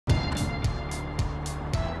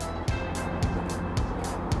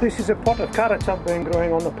This is a pot of carrots I've been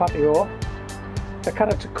growing on the patio. The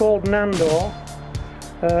carrots are called Nandor.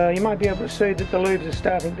 You might be able to see that the leaves are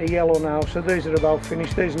starting to yellow now, so these are about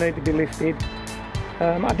finished. These need to be lifted.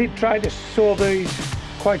 I did try to sow these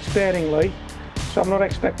quite sparingly, so I'm not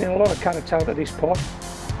expecting a lot of carrots out of this pot,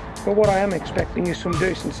 but what I am expecting is some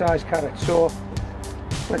decent sized carrots. So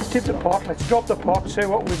let's tip the pot, let's drop the pot, see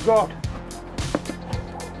what we've got.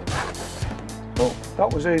 Oh,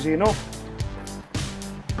 that was easy enough.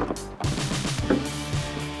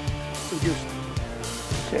 We just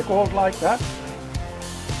take hold like that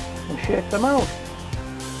and shake them out.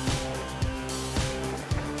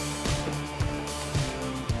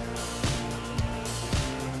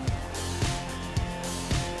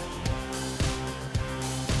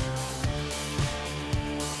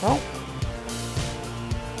 Well,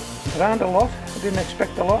 around a lot. I didn't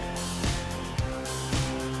expect a lot,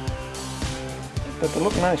 but they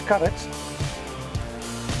look nice carrots,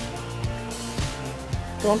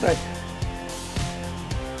 don't they?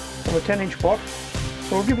 From a 10-inch pot,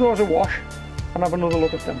 so we'll give those a wash and have another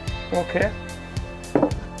look at them. Okay.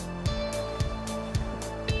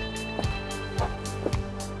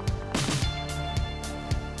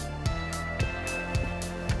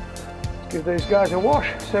 Give these guys a wash,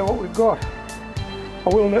 see what we've got. I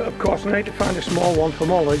will, of course, need to find a small one for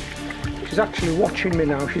Molly. She's actually watching me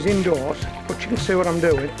now. She's indoors, but she can see what I'm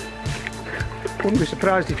doing. Wouldn't be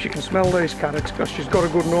surprised if she can smell these carrots because she's got a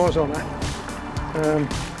good nose on her.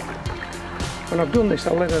 When I've done this,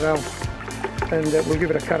 I'll let her out and we'll give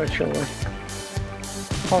it a carrot, shall we?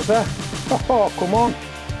 How's that? Oh, come on.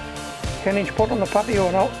 10-inch pot on the patio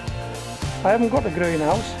now. I haven't got a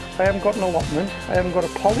greenhouse. I haven't got an allotment, I haven't got a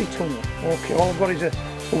polytunnel. Okay, all I've got is a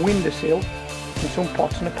windowsill and some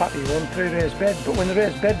pots and a patio and 3 raised beds. But when the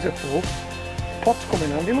raised beds are full, the pots come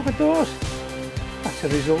in handy. Look at those. That's a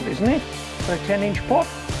result, isn't it? For a 10-inch pot.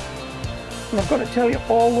 And I've got to tell you,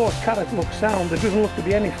 all those carrots look sound. There doesn't look to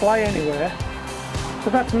be any fly anywhere. So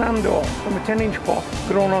that's Nandor from a 10-inch pot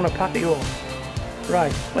grown on a patio.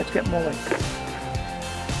 Right, let's get Molly.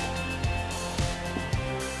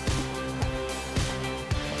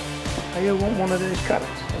 You want one of these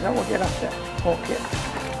carrots? Is that what you're after? Okay.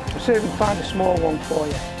 We'll see if we can find a small one for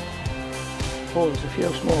you. Oh, there's a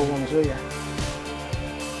few small ones here.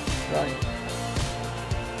 Right.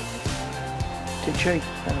 Too cheap.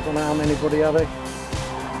 They're not going to harm anybody, are they?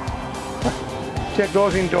 Take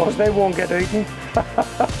those indoors, they won't get eaten.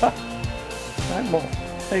 Right, more.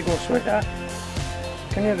 There you go, sweetheart.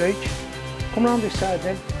 Can you reach? Come round this side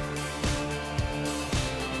then.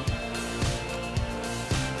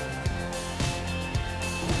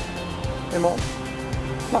 Them on.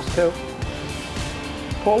 Last 2.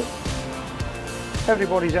 Pull.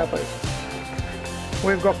 Everybody's happy.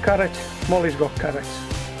 We've got carrots, Molly's got carrots.